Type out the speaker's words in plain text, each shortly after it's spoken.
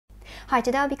Hi,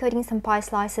 today I'll be coding some pie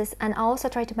slices, and I'll also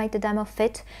try to make the demo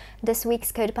fit this week's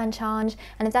CodePen challenge.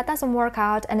 And if that doesn't work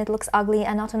out and it looks ugly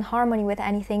and not in harmony with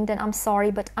anything, then I'm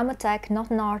sorry, but I'm a tech, not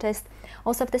an artist.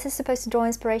 Also, if this is supposed to draw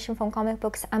inspiration from comic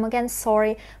books, I'm again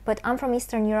sorry, but I'm from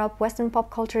Eastern Europe. Western pop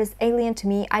culture is alien to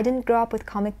me. I didn't grow up with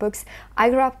comic books. I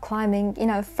grew up climbing,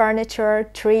 furniture,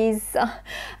 trees,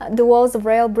 the walls of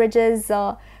rail bridges,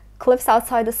 cliffs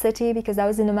outside the city because I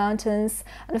was in the mountains,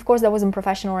 and of course that wasn't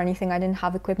professional or anything. I didn't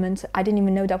have equipment. I didn't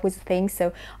even know that was a thing,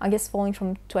 so I guess falling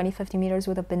from 20-50 meters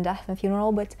would have been death and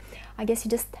funeral, but I guess you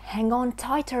just hang on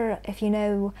tighter if you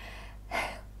know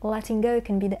letting go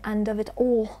can be the end of it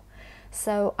all.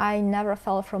 So I never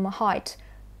fell from a height,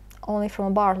 only from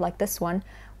a bar like this one,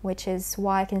 which is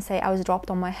why I can say I was dropped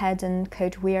on my head and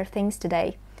code weird things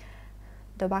today.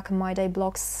 The back in my day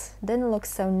blocks didn't look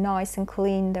so nice and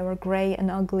clean. They were grey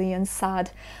and ugly and sad,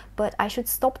 but I should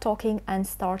stop talking and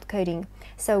start coding.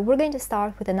 So we're going to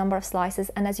start with a number of slices,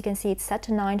 and as you can see, it's set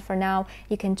to 9 for now.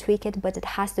 You can tweak it, but it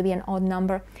has to be an odd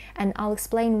number, and I'll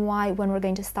explain why when we're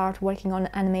going to start working on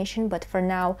animation. But for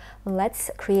now, let's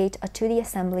create a 2D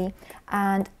assembly,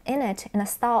 and in it, in a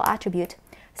style attribute,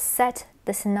 set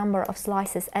this number of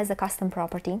slices as a custom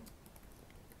property.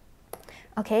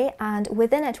 Okay, and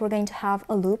within it we're going to have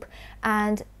a loop,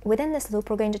 and within this loop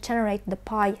we're going to generate the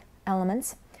pie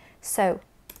elements. So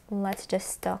let's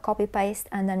just copy paste,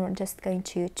 and then we're just going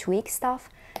to tweak stuff.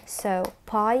 So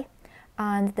pie,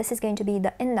 and this is going to be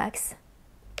the index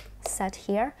set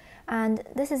here, and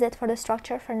this is it for the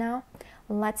structure for now.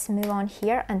 Let's move on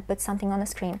here and put something on the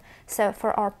screen. So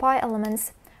for our pie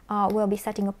elements, we'll be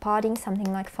setting a padding,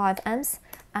 something like 5 ems,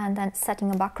 and then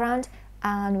setting a background,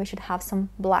 and we should have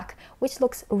some black, which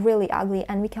looks really ugly,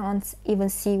 and we can't even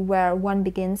see where one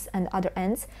begins and other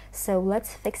ends. So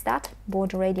let's fix that.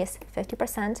 Border radius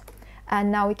 50%,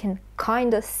 and now we can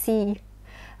kind of see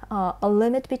a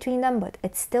limit between them, but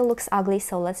it still looks ugly.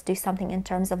 So let's do something in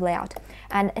terms of layout.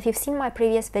 And if you've seen my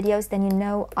previous videos, then you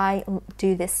know I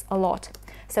do this a lot.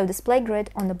 So display grid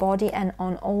on the body and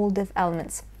on all div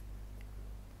elements.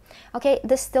 Okay,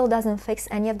 this still doesn't fix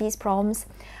any of these problems,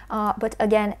 but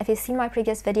again, if you've seen my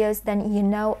previous videos, then you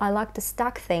know I like to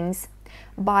stack things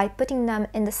by putting them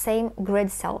in the same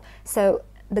grid cell. So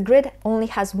the grid only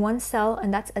has one cell,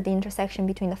 and that's at the intersection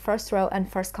between the first row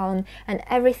and first column, and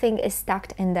everything is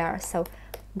stacked in there. So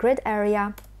grid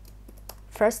area,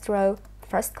 first row,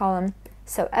 first column,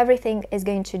 so everything is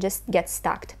going to just get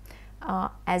stacked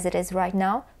as it is right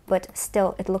now, but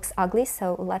still it looks ugly.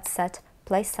 So let's set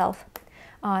place self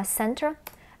center,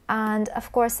 and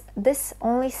of course this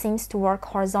only seems to work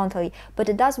horizontally, but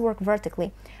it does work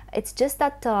vertically. It's just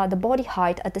that the body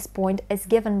height at this point is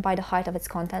given by the height of its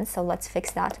contents, so let's fix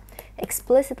that.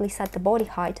 Explicitly set the body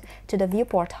height to the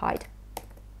viewport height.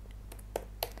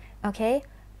 Okay,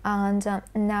 and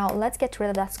now let's get rid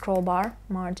of that scroll bar,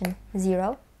 margin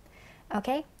 0.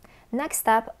 Okay, next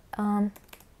step, on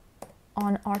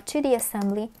our 2D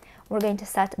assembly, we're going to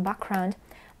set background.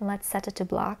 Let's set it to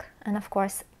black, and of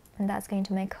course that's going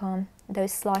to make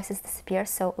those slices disappear,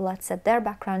 so let's set their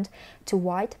background to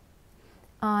white.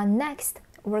 Next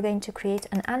we're going to create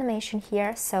an animation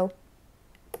here, so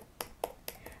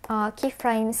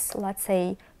keyframes, let's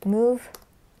say move.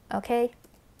 Okay,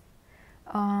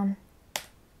 and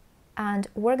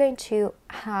we're going to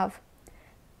have,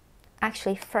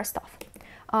 actually first off,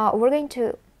 we're going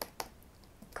to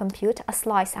compute a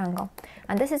slice angle,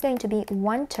 and this is going to be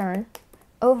 1 turn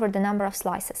over the number of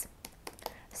slices.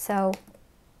 So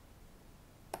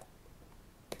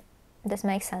this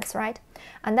makes sense, right?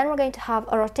 And then we're going to have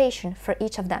a rotation for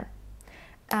each of them,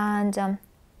 and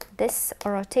this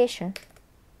rotation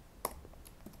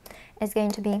is going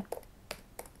to be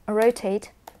a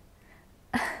rotate,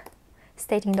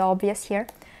 stating the obvious here,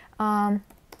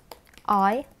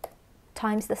 I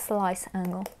times the slice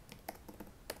angle.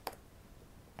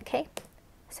 Okay,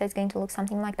 so it's going to look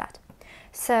something like that.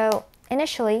 So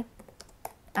initially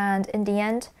and in the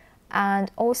end,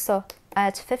 and also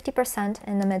at 50%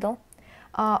 in the middle,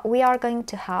 we are going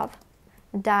to have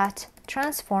that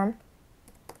transform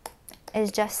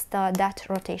is just that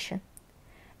rotation.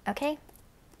 Okay,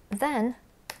 then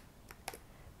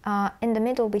in the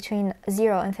middle between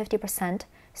 0 and 50%,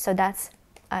 so that's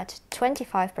at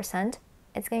 25%,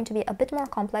 it's going to be a bit more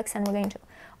complex, and we're going to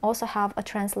also have a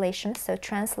translation, so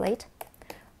translate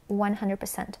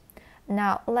 100%.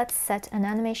 Now let's set an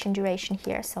animation duration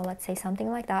here, so let's say something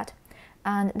like that,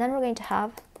 and then we're going to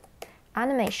have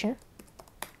animation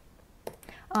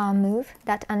move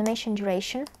that animation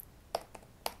duration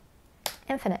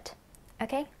infinite.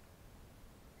 Okay,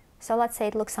 so let's say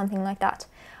it looks something like that.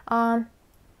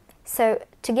 So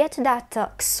to get that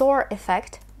XOR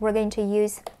effect, we're going to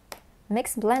use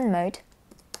mix blend mode,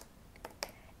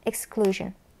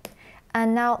 exclusion.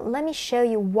 And now let me show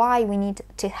you why we need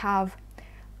to have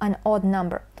an odd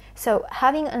number. So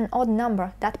having an odd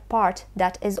number, that part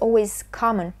that is always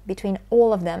common between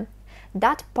all of them,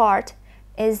 that part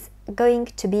is going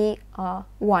to be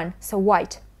 1, so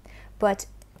white. But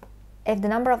if the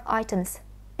number of items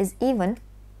is even,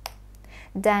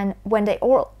 then when they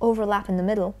all overlap in the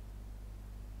middle,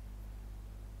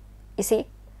 you see,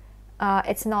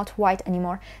 it's not white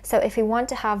anymore. So if we want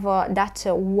to have that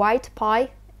white pie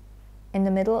in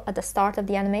the middle at the start of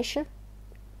the animation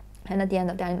and at the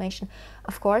end of the animation,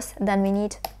 of course, then we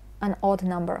need an odd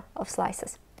number of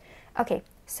slices. Okay,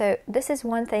 so this is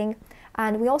one thing,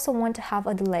 and we also want to have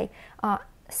a delay.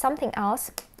 Something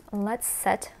else, let's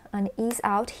set an ease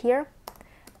out here,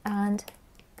 and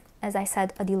as I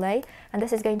said, a delay, and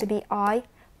this is going to be I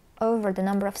over the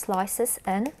number of slices,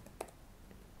 n,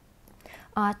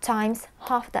 times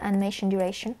half the animation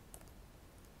duration.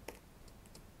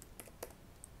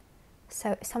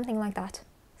 So something like that.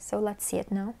 So let's see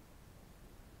it now.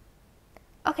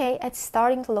 Okay, it's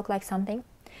starting to look like something.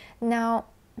 Now,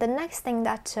 the next thing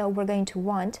that we're going to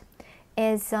want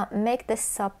is make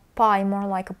this pie more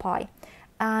like a pie.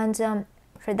 And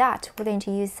for that, we're going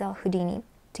to use Houdini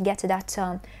to get to that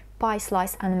pie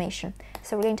slice animation.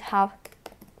 So we're going to have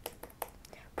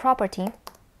property,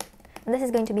 and this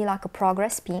is going to be like a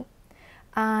progress p,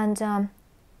 and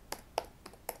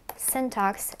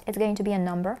syntax is going to be a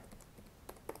number.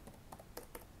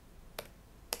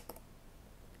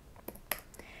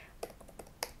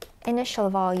 Initial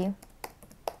value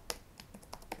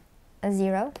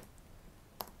 0.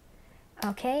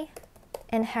 Okay,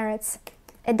 inherits,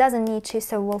 it doesn't need to,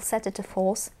 so we'll set it to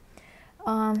false.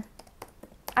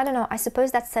 I don't know, I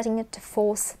suppose that setting it to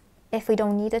false if we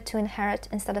don't need it to inherit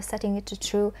instead of setting it to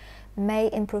true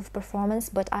may improve performance,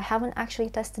 but I haven't actually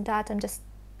tested that. I'm just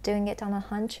doing it on a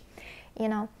hunch, you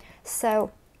know.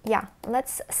 So yeah,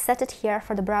 let's set it here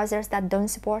for the browsers that don't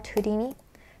support Houdini,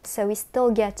 so we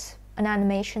still get an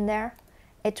animation there.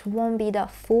 It won't be the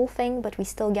full thing, but we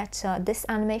still get this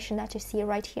animation that you see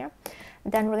right here.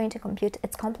 Then we're going to compute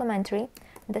its complementary.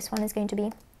 This one is going to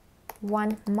be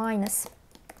 1 minus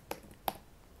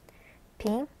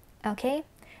p. Okay,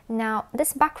 now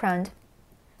this background,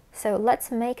 so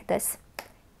let's make this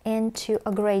into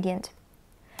a gradient,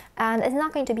 and it's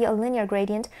not going to be a linear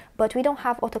gradient, but we don't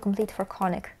have autocomplete for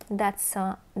conic. That's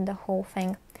the whole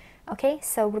thing. Okay,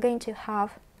 so we're going to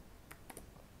have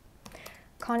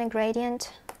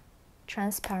conic-gradient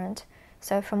transparent,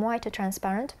 so from white to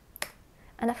transparent,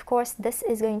 and of course this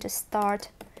is going to start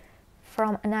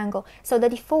from an angle. So the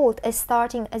default is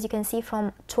starting, as you can see,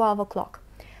 from 12 o'clock,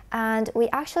 and we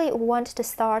actually want to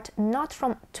start not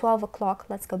from 12 o'clock.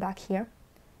 Let's go back here.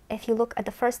 If you look at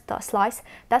the first slice,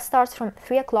 that starts from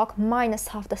 3 o'clock minus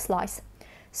half the slice.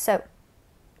 So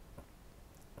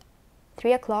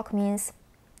 3 o'clock means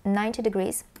 90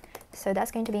 degrees, so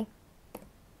that's going to be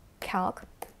calc,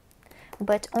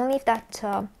 but only if that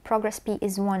progress p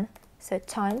is 1, so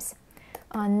times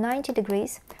 90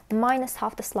 degrees minus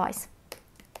half the slice,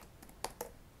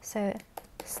 so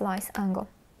slice angle.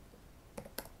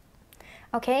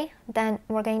 Okay, then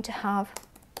we're going to have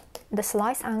the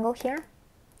slice angle here,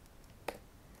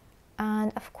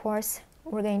 and of course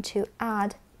we're going to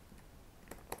add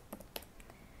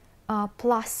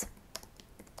plus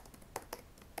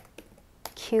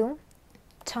q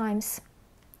times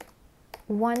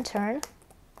 1 turn.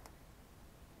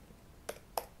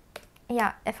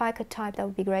 Yeah, if I could type, that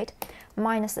would be great.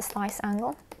 Minus the slice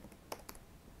angle,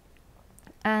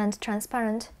 and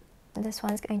transparent, this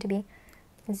one's going to be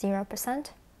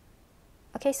 0%.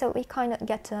 Okay, so we kind of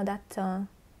get that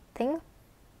thing.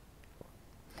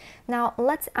 Now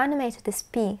let's animate this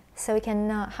p so we can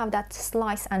have that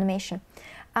slice animation,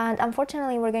 and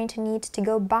unfortunately we're going to need to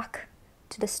go back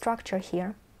to the structure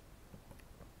here,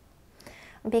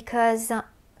 because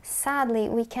sadly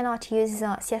we cannot use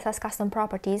CSS custom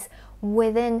properties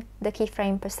within the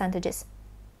keyframe percentages.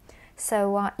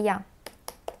 So yeah,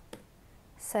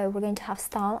 so we're going to have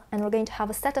style, and we're going to have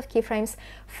a set of keyframes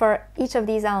for each of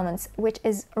these elements, which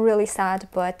is really sad,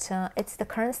 but it's the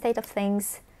current state of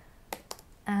things,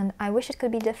 and I wish it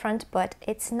could be different, but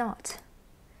it's not.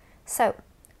 So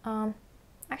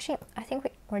actually I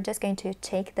think we're just going to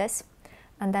take this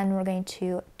and then we're going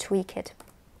to tweak it.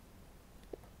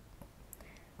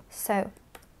 So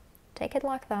take it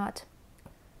like that,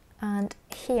 and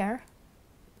here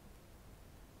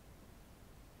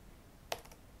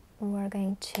we're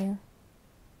going to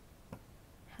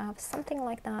have something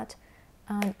like that,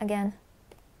 and again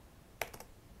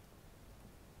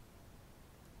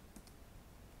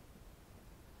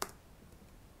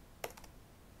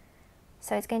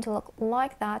So it's going to look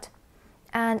like that.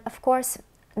 And of course,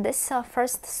 this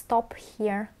first stop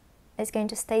here is going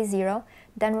to stay 0.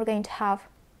 Then we're going to have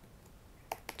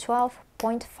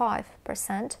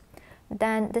 12.5%.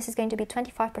 Then this is going to be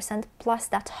 25% plus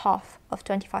that half of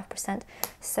 25%.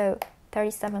 So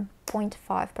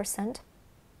 37.5%.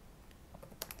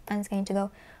 And it's going to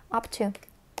go up to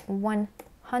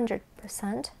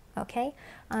 100%. Okay,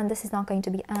 and this is not going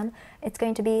to be M, it's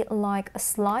going to be like a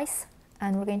slice,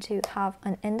 and we're going to have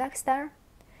an index there.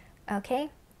 Okay,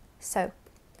 so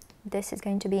this is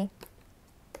going to be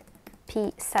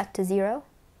P set to 0,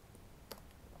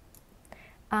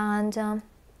 and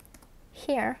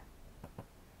here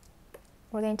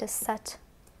we're going to set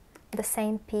the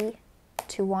same P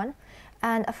to 1,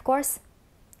 and of course,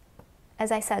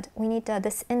 as I said, we need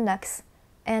this index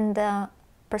in the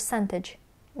percentage,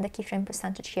 the keyframe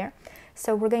percentage here.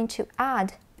 So we're going to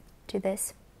add to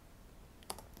this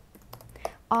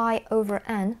I over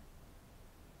n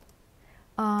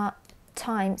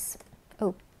times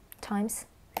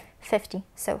 50,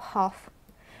 so half.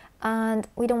 And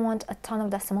we don't want a ton of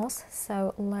decimals,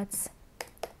 so let's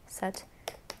set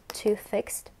 2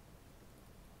 fixed.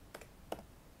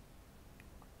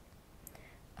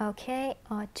 Okay,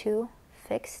 2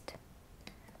 fixed.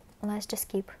 Let's just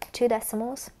keep 2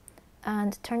 decimals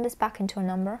and turn this back into a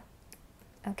number.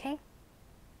 Okay,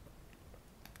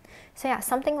 so yeah,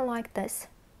 something like this,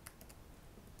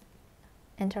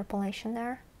 interpolation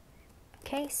there.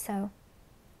 Okay, so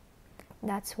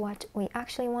that's what we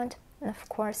actually want, and of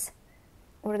course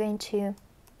we're going to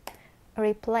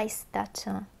replace that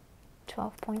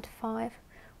 12.5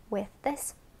 with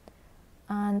this,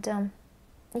 and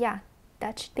yeah,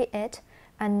 that should be it.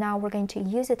 And now we're going to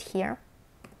use it here.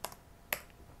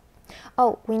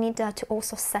 Oh, we need to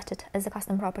also set it as a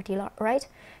custom property, right?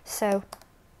 So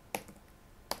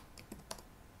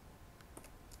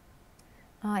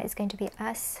it's going to be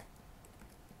S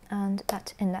and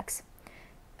that index.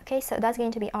 Okay, so that's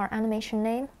going to be our animation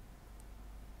name.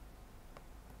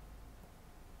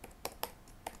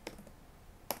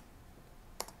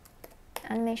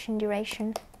 Animation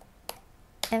duration,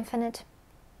 infinite.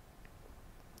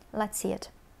 Let's see it.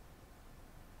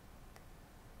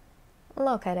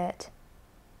 Look at it.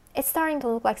 It's starting to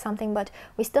look like something, but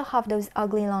we still have those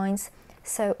ugly lines,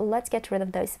 so let's get rid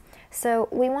of those. So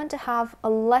we want to have a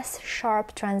less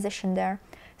sharp transition there.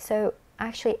 So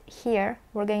actually here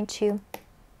we're going to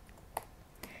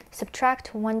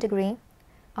subtract 1 degree.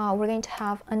 We're going to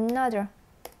have another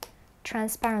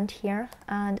transparent here,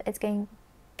 and it's going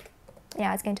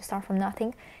to start from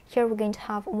nothing. Here we're going to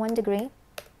have 1 degree,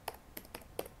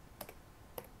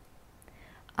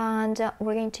 and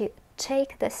we're going to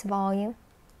take this value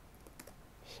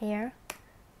here,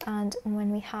 and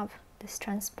when we have this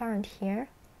transparent here,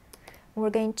 we're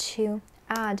going to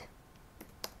add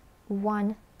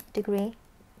 1 degree,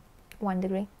 1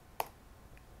 degree.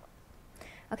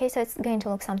 Okay, so it's going to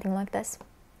look something like this.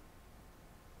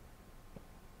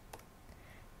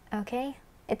 Okay,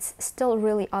 it's still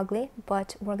really ugly,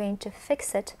 but we're going to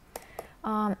fix it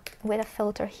with a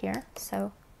filter here.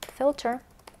 So filter,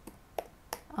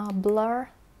 blur,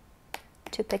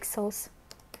 2 pixels,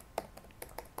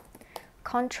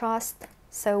 contrast,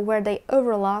 so where they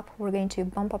overlap we're going to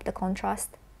bump up the contrast,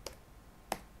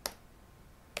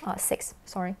 6,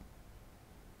 sorry,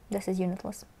 this is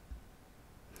unitless.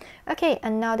 Okay,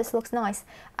 and now this looks nice,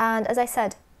 and as I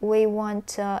said, we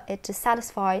want it to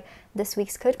satisfy this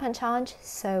week's CodePen challenge,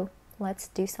 so let's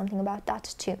do something about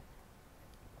that too.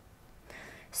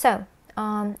 So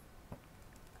on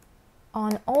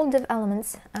all div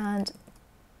elements and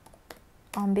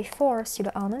on before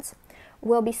pseudo elements,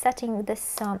 we'll be setting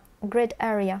this grid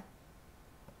area,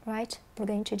 right? We're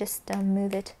going to just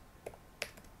move it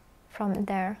from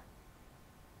there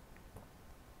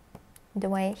the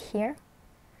way here,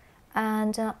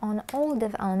 and on all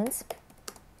div elements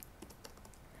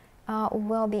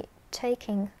we'll be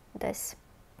taking this.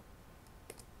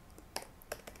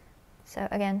 So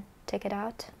again, take it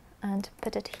out and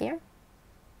put it here.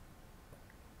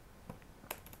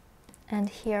 And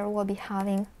here we'll be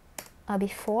having a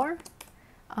before,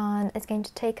 and it's going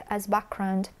to take as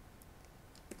background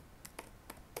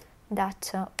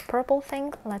that purple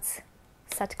thing. Let's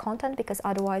set content because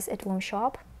otherwise it won't show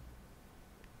up.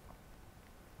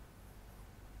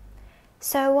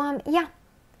 So yeah,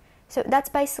 so that's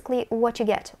basically what you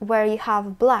get. Where you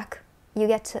have black, you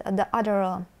get the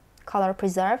other color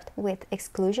preserved with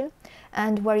exclusion,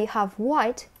 and where you have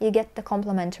white, you get the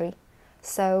complementary.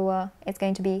 So it's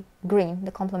going to be green.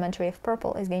 The complementary of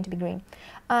purple is going to be green.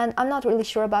 And I'm not really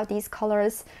sure about these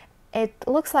colors. It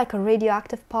looks like a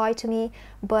radioactive pie to me,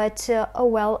 but oh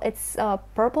well, it's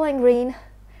purple and green,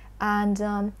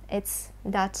 and it's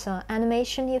that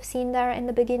animation you've seen there in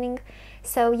the beginning.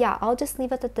 So yeah, I'll just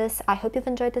leave it at this. I hope you've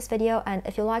enjoyed this video, and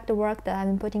if you like the work that I've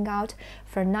been putting out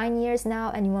for 9 years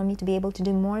now and you want me to be able to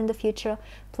do more in the future,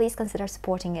 please consider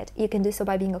supporting it. You can do so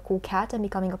by being a cool cat and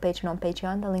becoming a patron on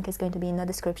Patreon. The link is going to be in the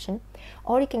description.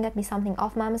 Or you can get me something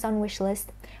off my Amazon wishlist.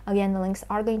 Again, the links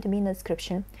are going to be in the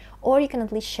description. Or you can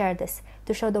at least share this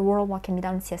to show the world what can be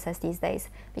done in CSS these days,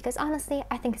 because honestly,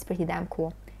 I think it's pretty damn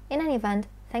cool. In any event,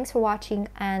 thanks for watching,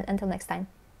 and until next time,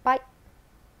 bye!